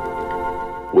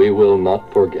 We will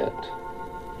not forget.